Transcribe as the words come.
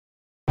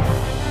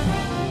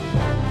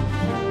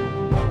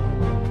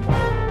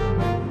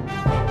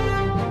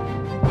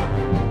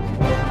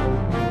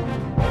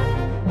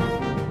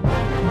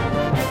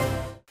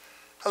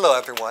Hello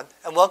everyone,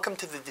 and welcome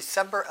to the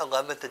December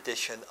 11th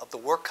edition of the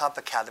WorkComp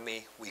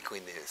Academy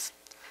Weekly News.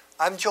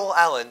 I'm Joel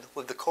Allen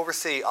with the Culver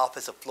City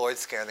office of Floyd,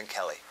 Skeren &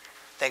 Kelly.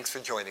 Thanks for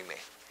joining me.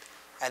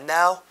 And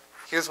now,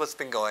 here's what's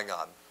been going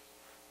on.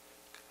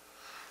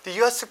 The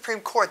U.S. Supreme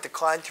Court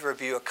declined to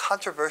review a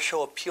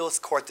controversial appeals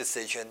court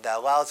decision that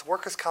allows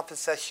workers'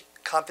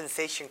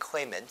 compensation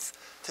claimants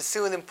to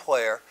sue an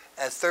employer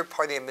as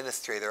third-party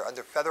administrator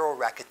under federal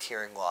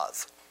racketeering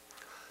laws.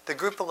 The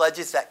group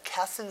alleges that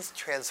Cassens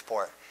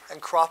Transport and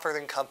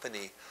Crawford &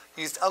 Company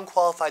used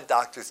unqualified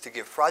doctors to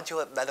give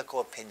fraudulent medical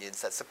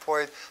opinions that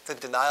supported the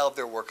denial of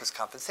their workers'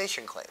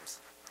 compensation claims.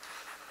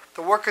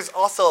 The workers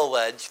also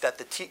allege that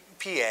the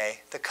TPA,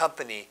 the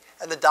company,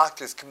 and the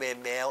doctors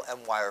committed mail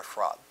and wire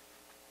fraud.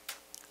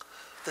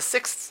 The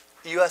Sixth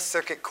U.S.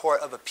 Circuit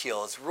Court of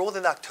Appeals ruled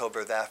in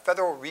October that a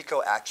federal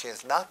RICO action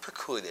is not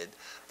precluded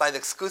by an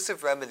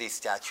exclusive remedy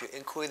statute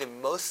included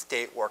in most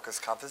state workers'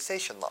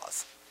 compensation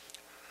laws.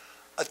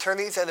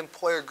 Attorneys and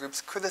employer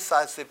groups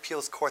criticized the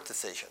appeals court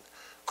decision,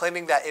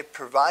 claiming that it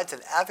provides an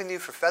avenue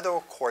for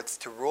federal courts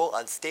to rule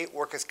on state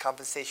workers'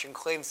 compensation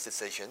claims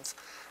decisions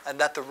and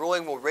that the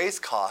ruling will raise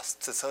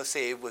costs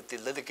associated with the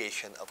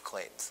litigation of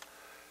claims.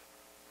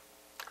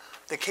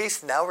 The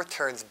case now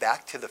returns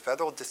back to the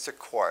federal district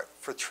court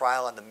for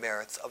trial on the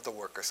merits of the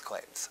workers'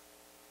 claims.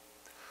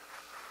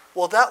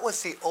 While that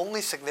was the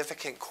only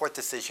significant court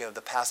decision of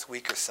the past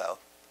week or so,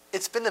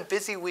 it's been a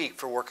busy week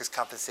for workers'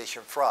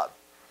 compensation fraud.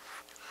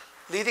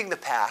 Leading the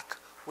pack,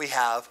 we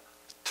have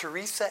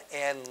Teresa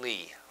Ann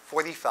Lee,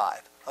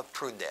 45, of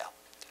Prunedale.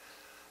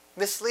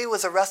 Ms. Lee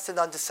was arrested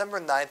on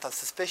December 9th on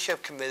suspicion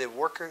of committed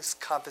workers'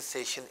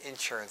 compensation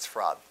insurance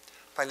fraud,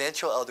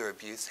 financial elder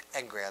abuse,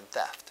 and grand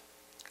theft.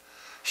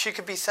 She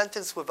could be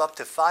sentenced with up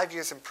to 5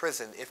 years in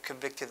prison if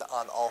convicted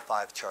on all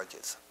 5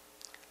 charges.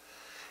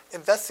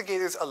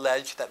 Investigators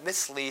allege that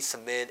Ms. Lee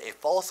submitted a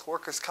false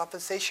workers'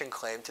 compensation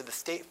claim to the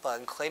state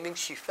fund claiming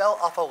she fell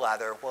off a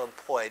ladder while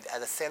employed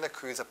at a Santa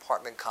Cruz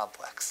apartment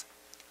complex.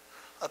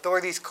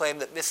 Authorities claim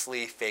that Ms.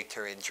 Lee faked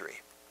her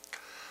injury.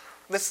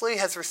 Ms. Lee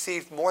has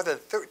received more than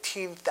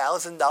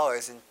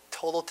 $13,000 in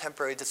total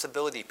temporary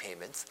disability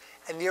payments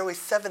and nearly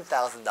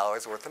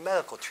 $7,000 worth of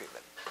medical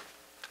treatment.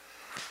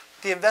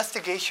 The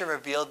investigation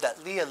revealed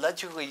that Lee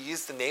allegedly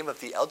used the name of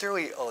the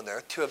elderly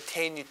owner to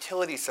obtain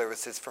utility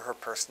services for her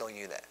personal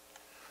unit.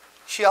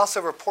 She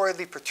also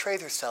reportedly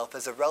portrayed herself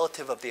as a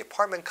relative of the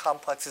apartment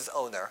complex's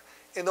owner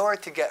in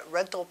order to get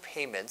rental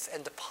payments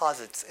and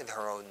deposits in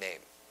her own name.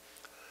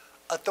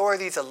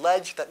 Authorities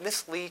allege that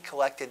Ms. Lee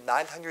collected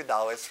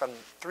 $900 from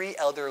 3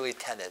 elderly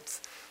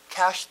tenants,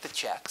 cashed the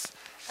checks,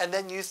 and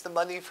then used the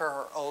money for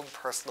her own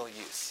personal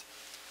use.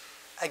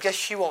 I guess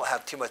she won't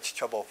have too much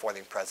trouble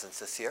affording presents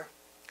this year.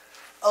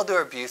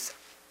 Elder abuse,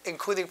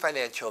 including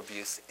financial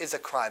abuse, is a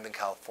crime in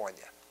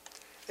California.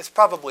 It's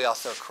probably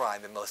also a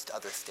crime in most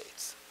other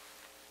states.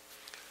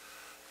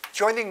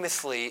 Joining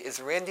Ms. Lee is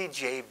Randy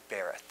J.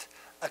 Barrett,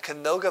 a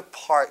Canoga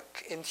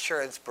Park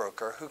insurance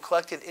broker who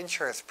collected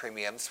insurance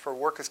premiums for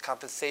workers'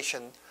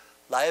 compensation,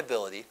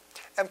 liability,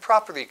 and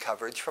property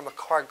coverage from a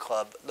card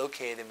club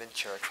located in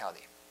Ventura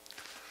County.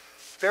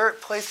 Barrett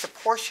placed a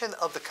portion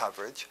of the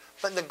coverage,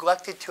 but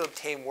neglected to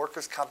obtain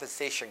workers'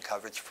 compensation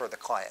coverage for the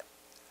client.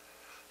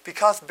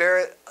 Because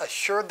Barrett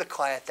assured the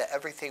client that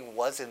everything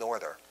was in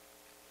order,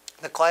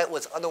 the client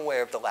was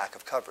unaware of the lack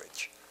of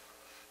coverage.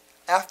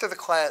 After the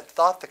client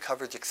thought the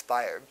coverage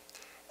expired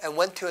and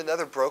went to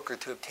another broker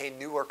to obtain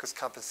new workers'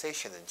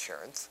 compensation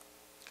insurance,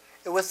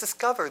 it was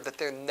discovered that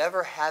there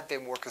never had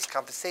been workers'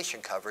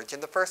 compensation coverage in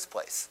the first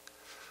place.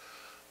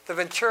 The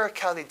Ventura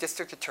County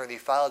District Attorney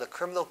filed a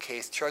criminal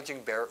case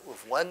charging Barrett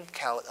with 1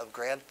 count of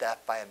grand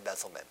theft by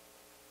embezzlement.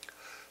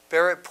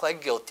 Barrett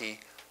pled guilty,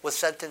 was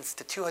sentenced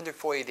to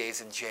 240 days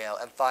in jail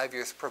and 5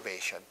 years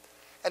probation,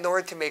 and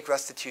ordered to make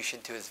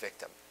restitution to his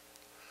victim.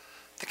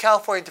 The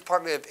California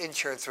Department of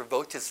Insurance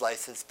revoked his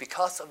license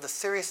because of the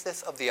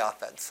seriousness of the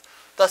offense,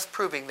 thus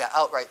proving that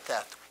outright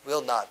theft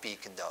will not be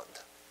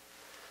condoned.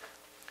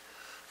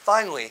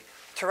 Finally,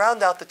 to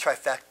round out the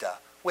trifecta,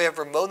 we have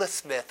Ramona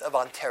Smith of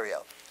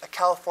Ontario, a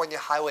California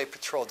Highway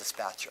Patrol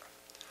dispatcher.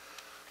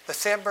 The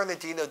San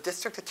Bernardino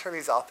District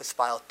Attorney's Office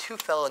filed 2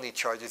 felony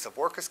charges of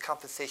workers'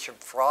 compensation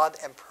fraud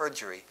and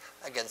perjury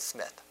against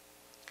Smith.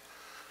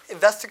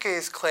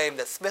 Investigators claim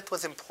that Smith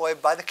was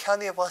employed by the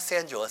County of Los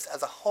Angeles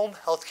as a home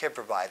health care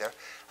provider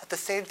at the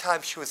same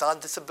time she was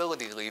on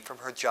disability leave from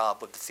her job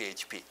with the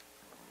CHP.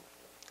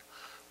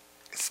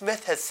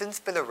 Smith has since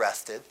been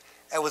arrested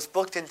and was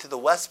booked into the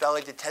West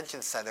Valley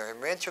Detention Center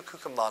in Rancho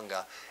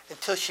Cucamonga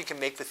until she can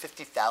make the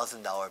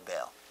 $50,000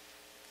 bail.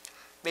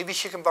 Maybe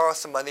she can borrow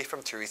some money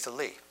from Teresa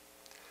Lee.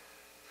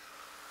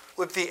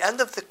 With the end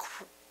of the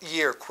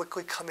year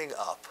quickly coming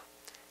up,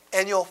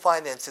 annual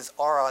finances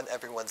are on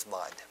everyone's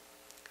mind.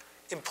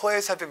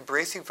 Employers have been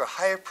bracing for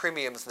higher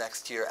premiums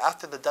next year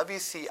after the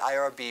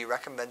WCIRB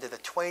recommended a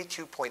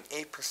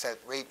 22.8%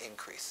 rate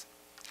increase.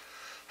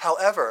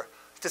 However,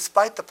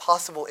 despite the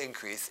possible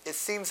increase, it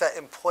seems that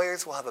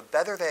employers will have a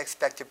better than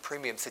expected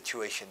premium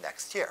situation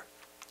next year.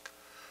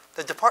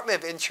 The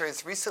Department of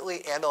Insurance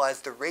recently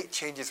analyzed the rate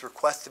changes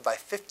requested by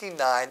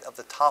 59 of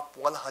the top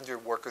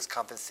 100 workers'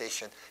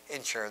 compensation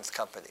insurance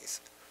companies.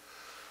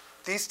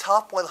 These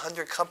top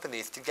 100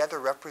 companies together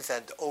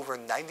represent over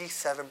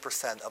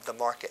 97% of the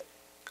market.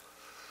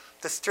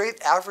 The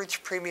straight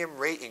average premium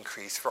rate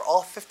increase for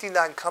all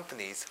 59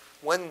 companies,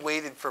 when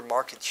weighted for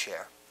market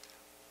share,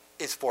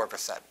 is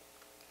 4%.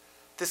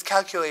 This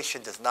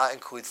calculation does not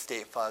include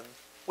State Fund,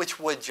 which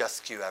would just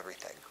skew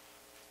everything.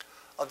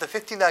 Of the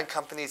 59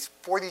 companies,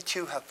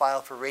 42 have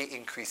filed for rate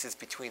increases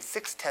between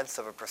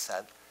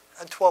 0.6%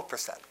 and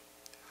 12%.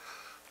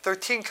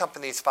 13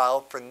 companies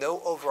filed for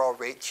no overall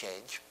rate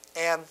change,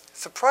 and,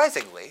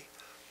 surprisingly,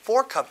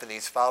 4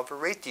 companies filed for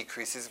rate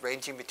decreases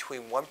ranging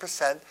between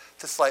 1%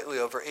 to slightly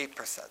over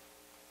 8%.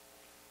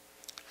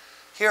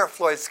 Here at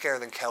Floyd,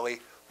 Skeren & Kelly,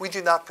 we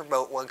do not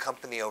promote one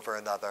company over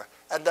another,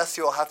 and thus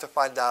you will have to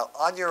find out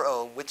on your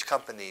own which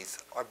companies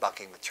are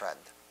bucking the trend.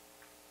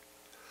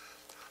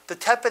 The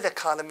tepid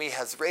economy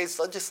has raised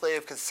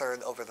legislative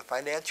concern over the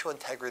financial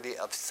integrity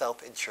of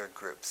self-insured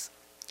groups.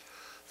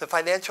 The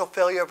financial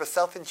failure of a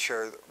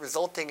self-insured,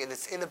 resulting in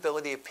its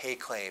inability to pay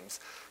claims,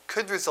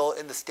 could result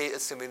in the state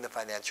assuming the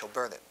financial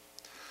burden.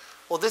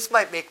 While this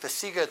might make the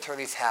SIGA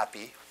attorneys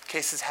happy,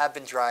 cases have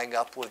been drying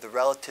up with the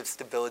relative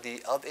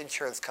stability of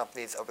insurance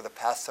companies over the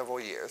past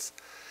several years,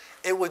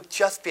 it would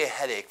just be a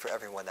headache for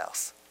everyone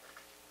else.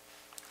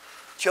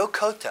 Joe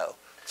Cotto,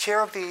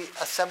 chair of the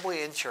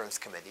Assembly Insurance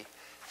Committee,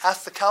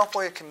 asked the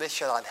California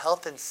Commission on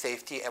Health and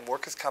Safety and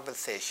Workers'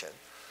 Compensation,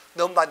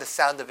 known by the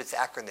sound of its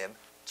acronym,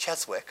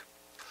 CHESWIC,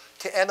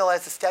 to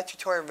analyze the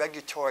statutory and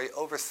regulatory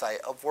oversight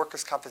of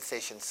workers'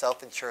 compensation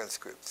self-insurance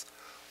groups,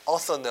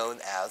 also known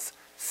as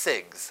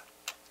SIGs.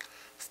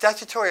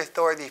 Statutory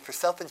authority for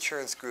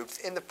self-insurance groups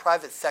in the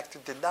private sector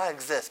did not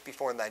exist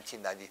before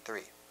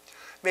 1993,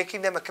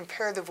 making them a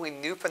comparatively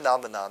new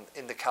phenomenon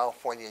in the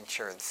California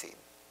insurance scene.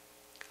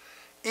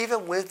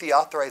 Even with the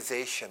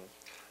authorization,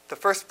 the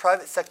first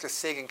private sector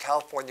SIG in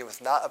California was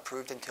not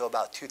approved until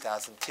about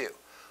 2002,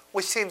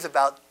 which seems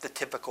about the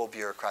typical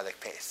bureaucratic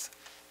pace.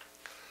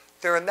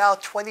 There are now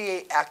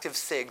 28 active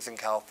SIGs in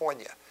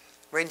California,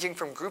 ranging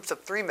from groups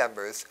of 3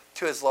 members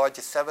to as large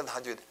as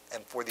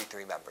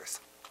 743 members.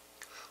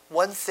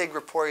 One SIG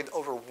reported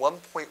over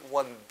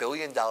 $1.1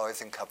 billion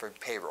in covered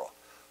payroll,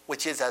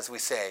 which is, as we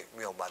say,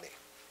 real money.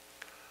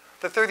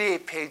 The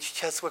 38-page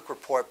CHESWIC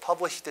report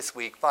published this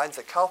week finds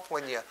that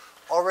California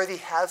already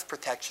has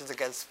protections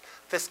against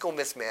fiscal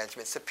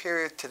mismanagement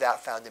superior to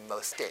that found in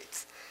most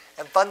states,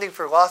 and funding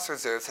for loss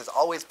reserves has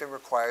always been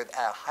required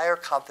at a higher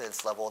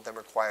confidence level than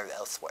required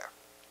elsewhere.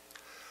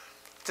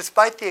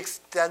 Despite the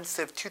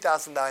extensive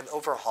 2009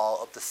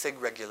 overhaul of the SIG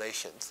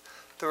regulations,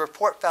 the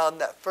report found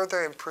that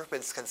further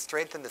improvements can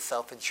strengthen the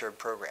self-insured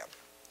program.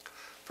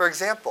 For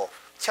example,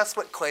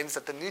 CHESWIC claims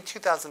that the new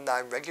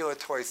 2009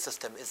 regulatory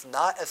system is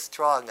not as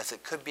strong as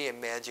it could be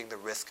in managing the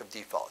risk of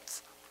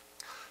defaults.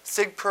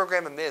 SIG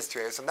program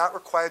administrators are not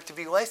required to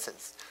be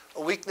licensed,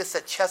 a weakness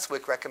that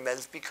CHESWIC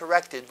recommends be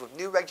corrected with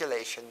new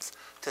regulations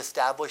to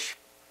establish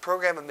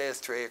program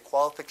administrator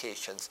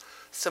qualifications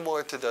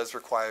similar to those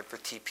required for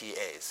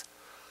TPAs.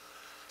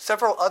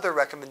 Several other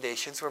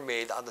recommendations were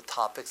made on the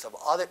topics of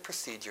audit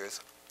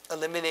procedures,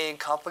 eliminating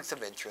conflicts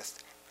of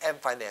interest, and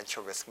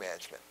financial risk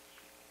management.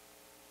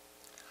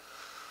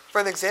 For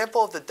an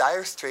example of the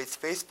dire straits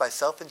faced by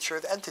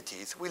self-insured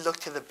entities, we look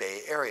to the Bay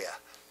Area,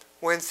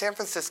 where in San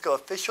Francisco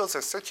officials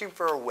are searching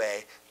for a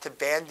way to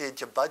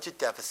bandage a budget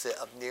deficit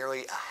of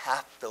nearly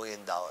 $500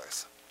 million.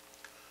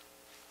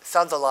 It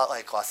sounds a lot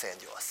like Los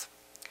Angeles.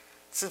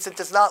 Since it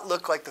does not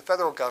look like the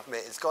federal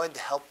government is going to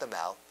help them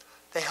out,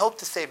 they hope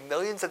to save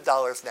millions of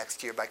dollars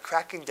next year by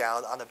cracking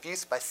down on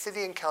abuse by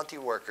city and county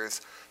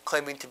workers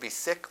claiming to be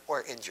sick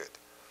or injured.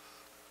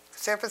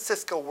 San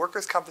Francisco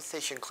workers'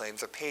 compensation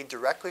claims are paid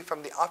directly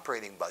from the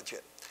operating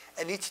budget,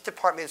 and each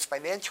department is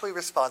financially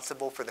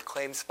responsible for the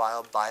claims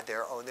filed by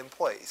their own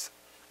employees.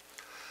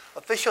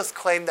 Officials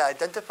claim that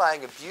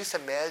identifying abuse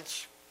and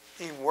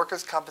managing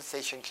workers'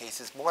 compensation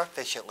cases more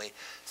efficiently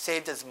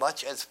saved as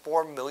much as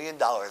 $4 million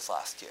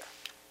last year.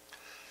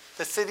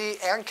 The city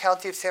and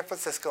county of San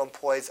Francisco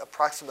employs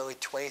approximately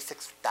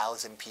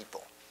 26,000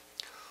 people.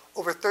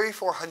 Over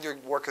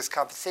 3,400 workers'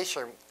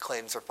 compensation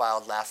claims were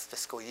filed last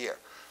fiscal year,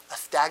 a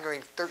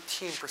staggering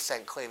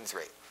 13% claims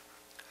rate.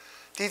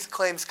 These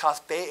claims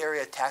cost Bay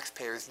Area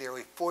taxpayers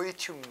nearly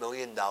 $42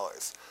 million,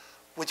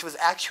 which was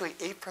actually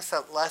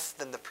 8% less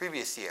than the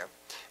previous year,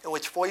 in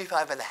which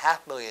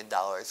 $45.5 million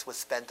was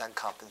spent on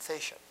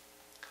compensation.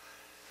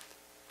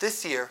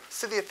 This year,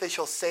 city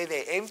officials say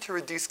they aim to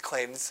reduce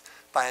claims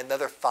by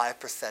another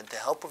 5% to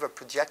help with a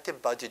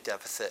projected budget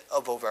deficit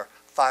of over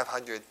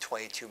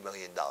 $522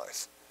 million.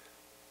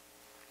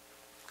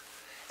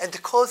 And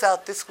to close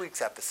out this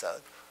week's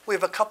episode, we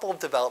have a couple of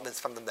developments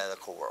from the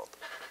medical world.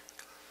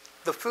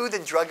 The Food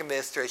and Drug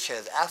Administration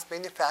has asked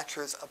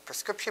manufacturers of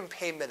prescription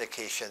pain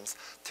medications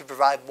to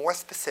provide more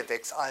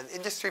specifics on an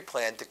industry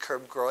plan to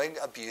curb growing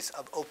abuse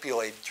of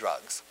opioid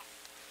drugs.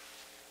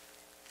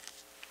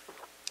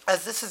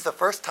 As this is the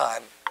first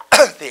time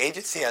the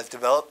agency has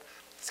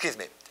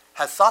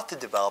has sought to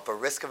develop a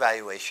risk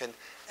evaluation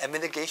and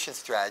mitigation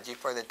strategy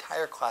for an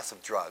entire class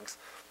of drugs,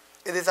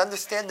 it is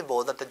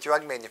understandable that the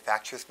drug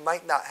manufacturers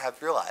might not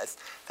have realized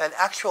that an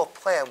actual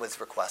plan was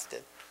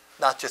requested,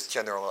 not just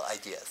general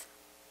ideas.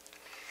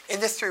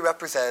 Industry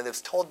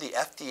representatives told the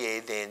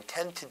FDA they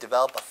intend to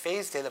develop a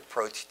phased-in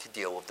approach to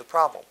deal with the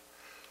problem.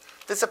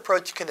 This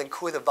approach can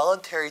include a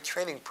voluntary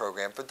training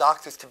program for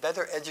doctors to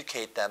better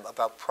educate them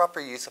about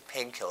proper use of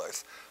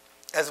painkillers,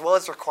 as well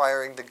as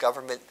requiring the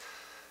government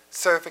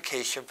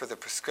certification for the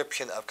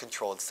prescription of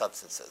controlled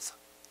substances.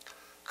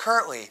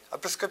 Currently, a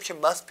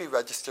prescription must be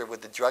registered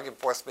with the Drug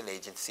Enforcement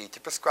Agency to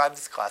prescribe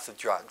this class of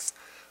drugs,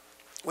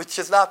 which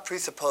does not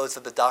presuppose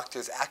that the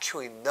doctors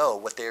actually know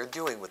what they are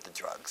doing with the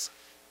drugs.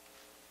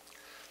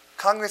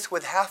 Congress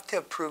would have to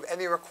approve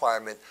any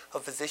requirement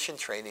of physician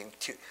training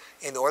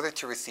in order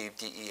to receive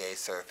DEA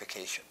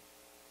certification.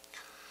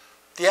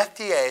 The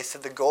FDA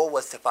said the goal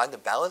was to find a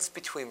balance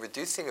between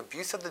reducing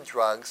abuse of the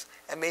drugs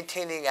and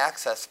maintaining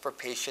access for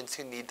patients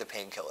who need the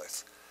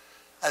painkillers,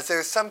 as there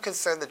is some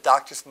concern that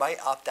doctors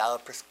might opt out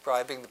of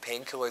prescribing the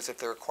painkillers if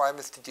the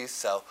requirements to do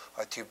so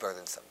are too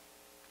burdensome.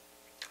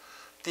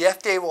 The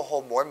FDA will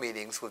hold more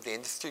meetings with the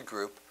industry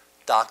group,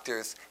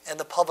 doctors, and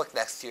the public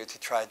next year to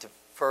try to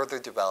further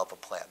develop a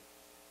plan.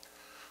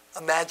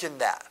 Imagine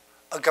that,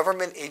 a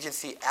government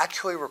agency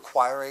actually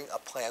requiring a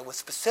plan with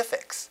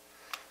specifics.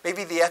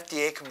 Maybe the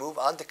FDA can move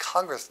on to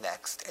Congress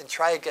next and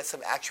try to get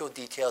some actual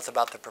details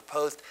about the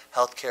proposed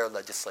healthcare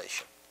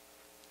legislation.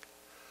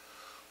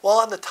 While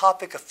on the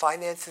topic of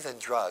finances and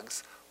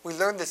drugs, we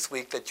learned this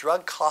week that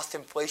drug cost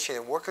inflation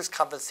in workers'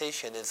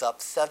 compensation is up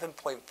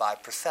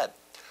 7.5%.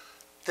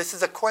 This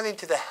is according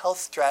to the Health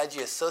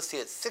Strategy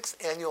Associates' 6th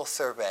annual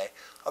survey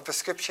of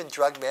prescription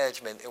drug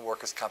management in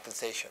workers'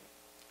 compensation.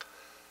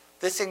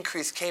 This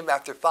increase came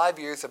after 5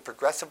 years of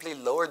progressively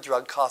lower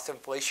drug cost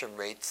inflation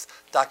rates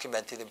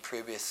documented in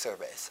previous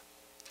surveys.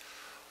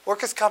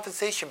 Workers'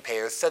 compensation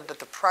payers said that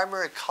the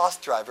primary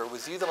cost driver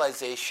was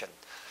utilization,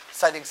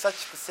 citing such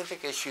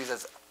specific issues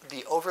as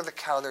the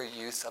over-the-counter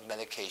use of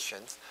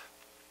medications,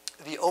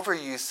 the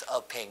overuse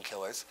of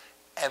painkillers,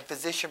 and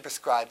physician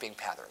prescribing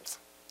patterns.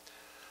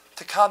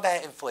 To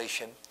combat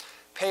inflation,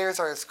 payers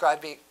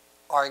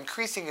are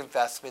increasing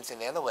investments in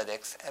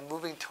analytics and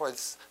moving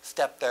towards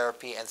step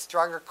therapy and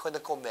stronger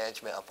clinical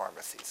management of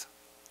pharmacies.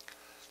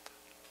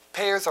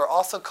 Payers are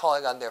also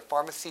calling on their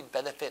pharmacy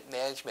benefit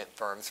management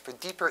firms for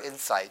deeper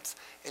insights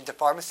into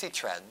pharmacy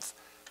trends,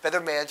 better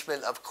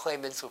management of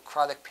claimants with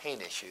chronic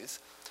pain issues,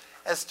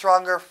 and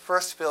stronger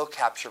first fill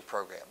capture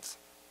programs.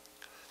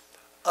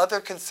 Other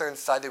concerns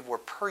cited were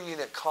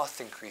per-unit cost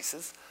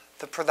increases,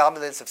 the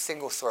predominance of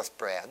single-source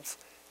brands,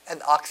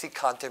 and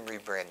OxyContin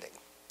rebranding.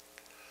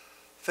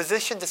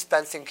 Physician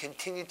dispensing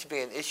continued to be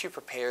an issue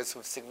for payers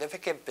with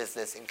significant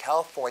business in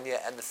California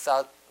and the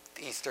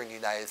southeastern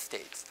United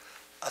States,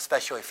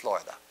 especially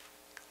Florida.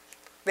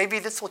 Maybe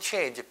this will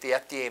change if the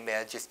FDA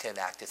manages to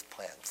enact its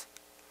plans.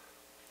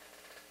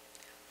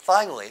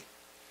 Finally,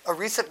 a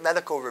recent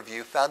medical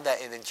review found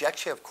that an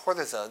injection of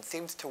cortisone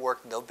seems to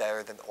work no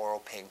better than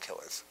oral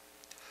painkillers.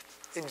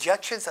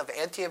 Injections of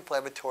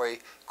anti-inflammatory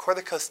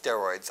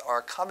corticosteroids are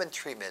a common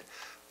treatment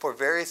for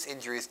various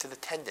injuries to the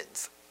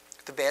tendons,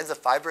 the bands of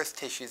fibrous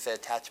tissues that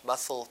attach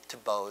muscle to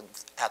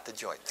bones at the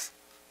joints.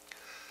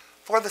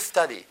 For the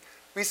study,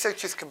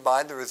 researchers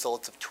combined the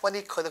results of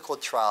 20 clinical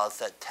trials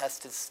that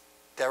tested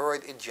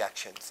steroid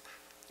injections,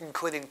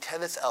 including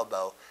tennis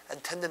elbow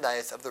and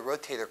tendonitis of the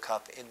rotator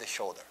cuff in the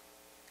shoulder.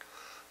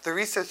 The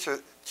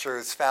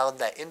researchers found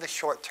that in the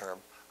short term,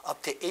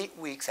 up to 8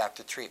 weeks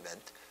after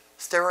treatment,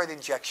 steroid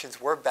injections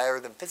were better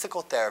than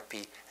physical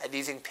therapy at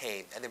easing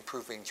pain and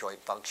improving joint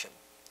function.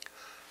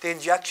 The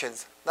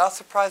injections, not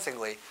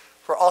surprisingly,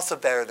 were also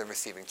better than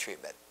receiving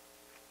treatment.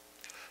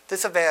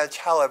 This advantage,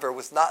 however,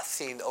 was not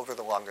seen over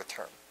the longer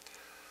term.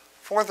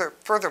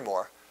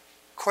 Furthermore,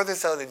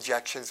 cortisone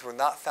injections were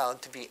not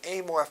found to be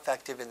any more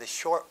effective in the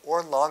short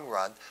or long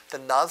run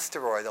than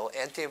non-steroidal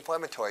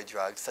anti-inflammatory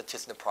drugs such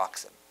as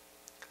naproxen.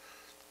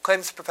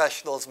 Claims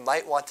professionals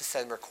might want to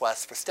send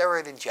requests for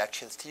steroid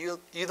injections to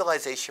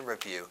utilization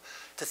review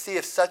to see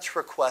if such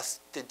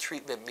requested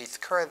treatment meets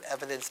current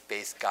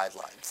evidence-based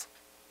guidelines.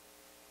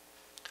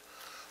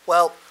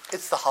 Well,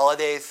 it's the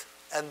holidays,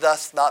 and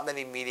thus not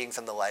many meetings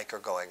and the like are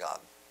going on.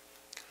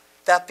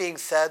 That being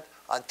said,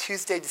 on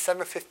Tuesday,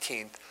 December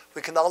 15th,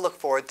 we can all look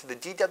forward to the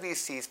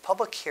DWC's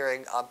public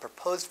hearing on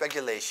proposed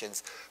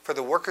regulations for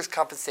the Workers'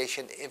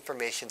 Compensation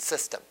Information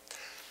System,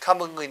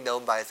 commonly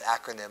known by its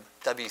acronym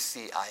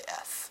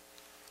WCIS.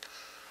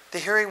 The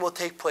hearing will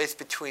take place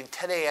between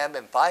 10 a.m.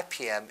 and 5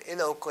 p.m.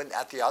 in Oakland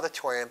at the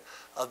auditorium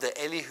of the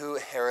Elihu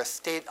Harris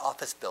State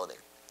Office Building,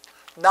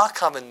 not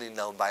commonly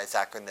known by its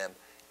acronym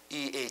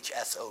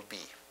EHSOB.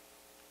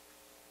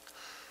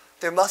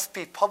 There must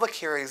be public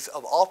hearings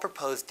of all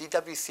proposed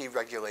DWC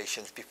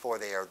regulations before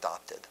they are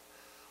adopted.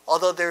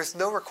 Although there is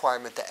no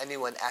requirement that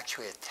anyone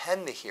actually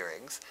attend the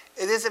hearings,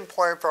 it is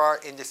important for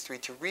our industry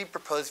to read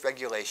proposed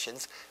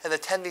regulations and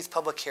attend these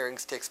public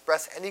hearings to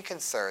express any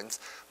concerns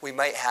we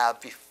might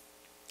have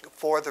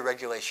before the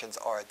regulations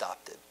are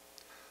adopted.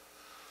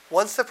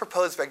 Once the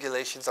proposed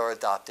regulations are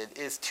adopted, it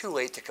is too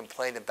late to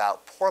complain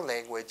about poor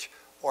language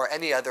or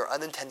any other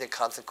unintended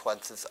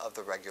consequences of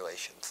the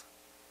regulations.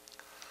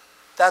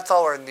 That's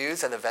all our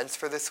news and events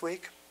for this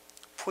week.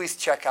 Please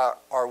check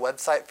out our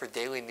website for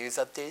daily news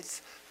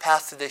updates,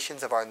 past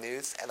editions of our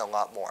news, and a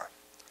lot more.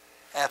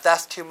 And if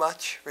that's too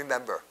much,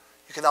 remember,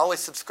 you can always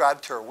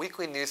subscribe to our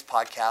weekly news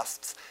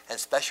podcasts and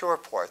special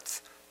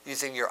reports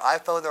using your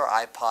iPhone or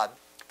iPod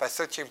by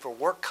searching for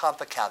Work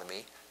Comp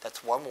Academy,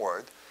 that's one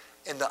word,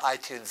 in the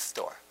iTunes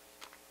Store.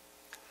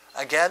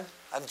 Again,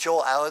 I'm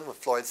Joel Allen with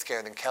Floyd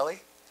Skeren &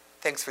 Kelly.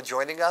 Thanks for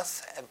joining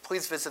us, and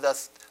please visit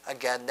us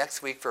again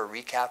next week for a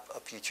recap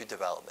of future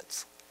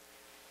developments.